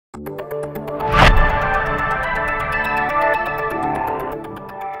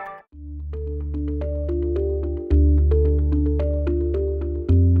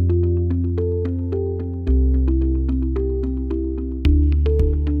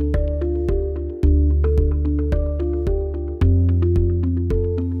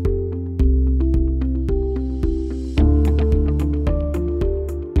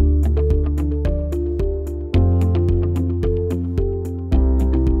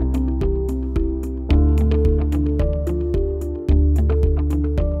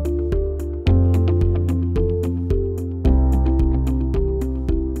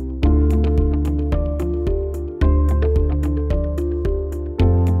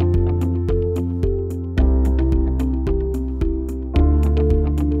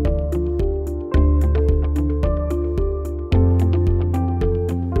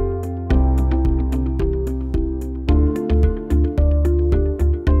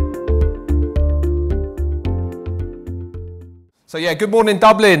So yeah, good morning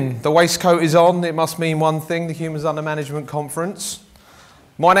Dublin. The waistcoat is on. It must mean one thing, the Humans Under Management Conference.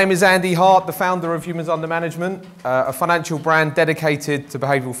 My name is Andy Hart, the founder of Humans Under Management, a financial brand dedicated to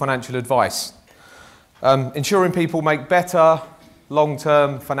behavioural financial advice, ensuring people make better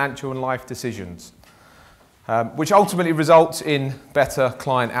long-term financial and life decisions, which ultimately results in better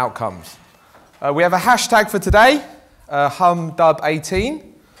client outcomes. We have a hashtag for today, HumDub18.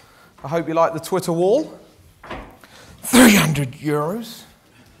 I hope you like the Twitter wall. 300 euros.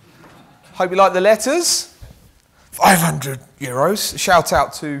 Hope you like the letters. 500 euros. Shout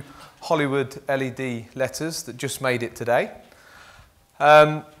out to Hollywood LED letters that just made it today.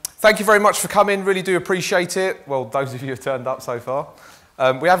 Thank you very much for coming. Really do appreciate it. Well, those of you who have turned up so far.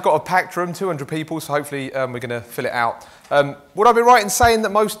 We have got a packed room, 200 people, so hopefully we're going to fill it out. Would I be right in saying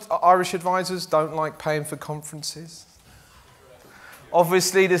that most Irish advisors don't like paying for conferences?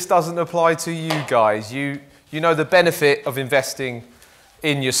 Obviously, this doesn't apply to you guys. You know the benefit of investing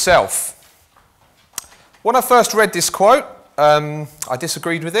in yourself. When I first read this quote, I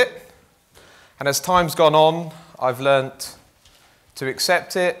disagreed with it. And as time's gone on, I've learnt to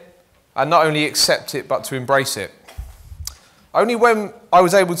accept it, and not only accept it, but to embrace it. Only when I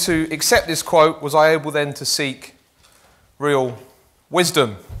was able to accept this quote was I able then to seek real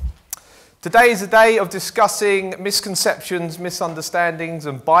wisdom. Today is a day of discussing misconceptions, misunderstandings,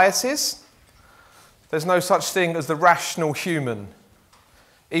 and biases. There's no such thing as the rational human.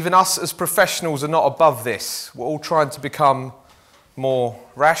 Even us as professionals are not above this. We're all trying to become more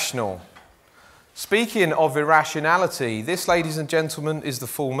rational. Speaking of irrationality, this, ladies and gentlemen, is the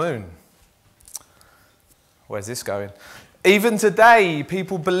full moon. Where's this going? Even today,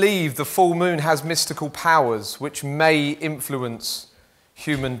 people believe the full moon has mystical powers which may influence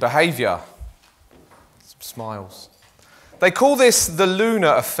human behaviour. Some smiles. They call this the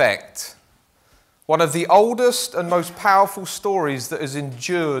lunar effect. One of the oldest and most powerful stories that has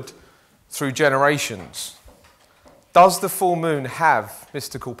endured through generations. Does the full moon have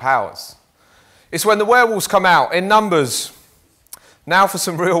mystical powers? It's when the werewolves come out in numbers. Now for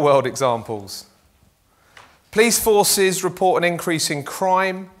some real world examples. Police forces report an increase in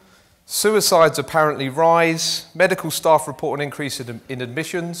crime. Suicides apparently rise. Medical staff report an increase in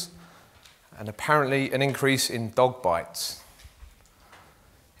admissions. And apparently an increase in dog bites.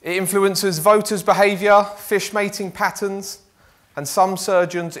 It influences voters' behaviour, fish mating patterns, and some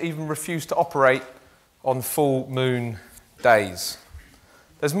surgeons even refuse to operate on full moon days.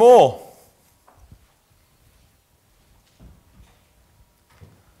 There's more.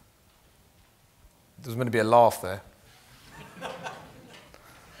 There's going to be a laugh there.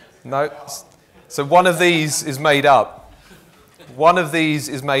 No. So one of these is made up. One of these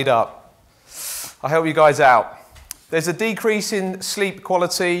is made up. I'll help you guys out. There's a decrease in sleep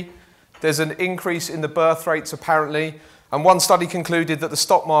quality, there's an increase in the birth rates apparently, and one study concluded that the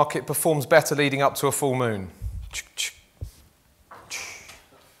stock market performs better leading up to a full moon.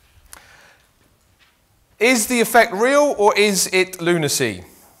 Is the effect real or is it lunacy?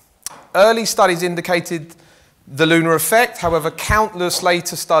 Early studies indicated the lunar effect, however countless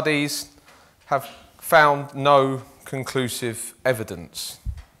later studies have found no conclusive evidence.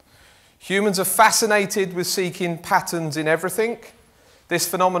 Humans are fascinated with seeking patterns in everything. This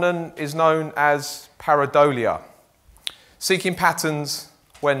phenomenon is known as pareidolia, seeking patterns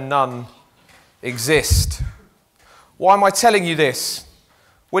when none exist. Why am I telling you this?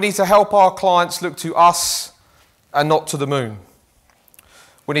 We need to help our clients look to us and not to the moon.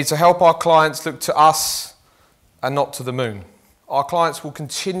 We need to help our clients look to us and not to the moon. Our clients will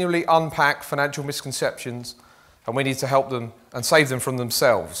continually unpack financial misconceptions, and we need to help them and save them from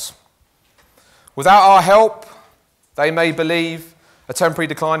themselves. Without our help, they may believe a temporary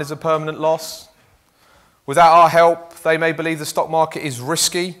decline is a permanent loss. Without our help, they may believe the stock market is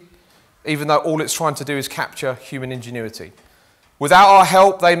risky, even though all it's trying to do is capture human ingenuity. Without our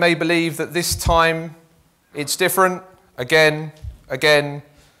help, they may believe that this time it's different, again, again,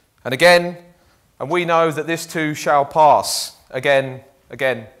 and again, and we know that this too shall pass, again,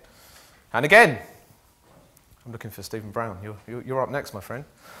 again, and again. I'm looking for Stephen Brown. You're up next, my friend.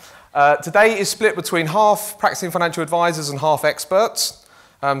 Today is split between half practicing financial advisors and half experts,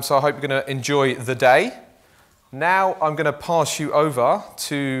 so I hope you're going to enjoy the day. Now I'm going to pass you over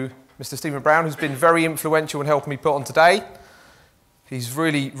to Mr. Stephen Brown, who's been very influential in helping me put on today. He's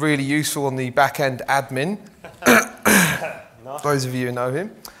really, really useful on the back-end admin, those of you who know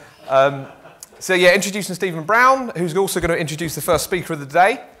him. So yeah, introducing Stephen Brown, who's also going to introduce the first speaker of the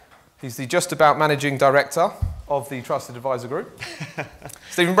day. He's the just about managing director of the Trusted Advisor Group.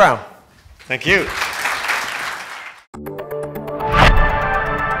 Stephen Brown. Thank you.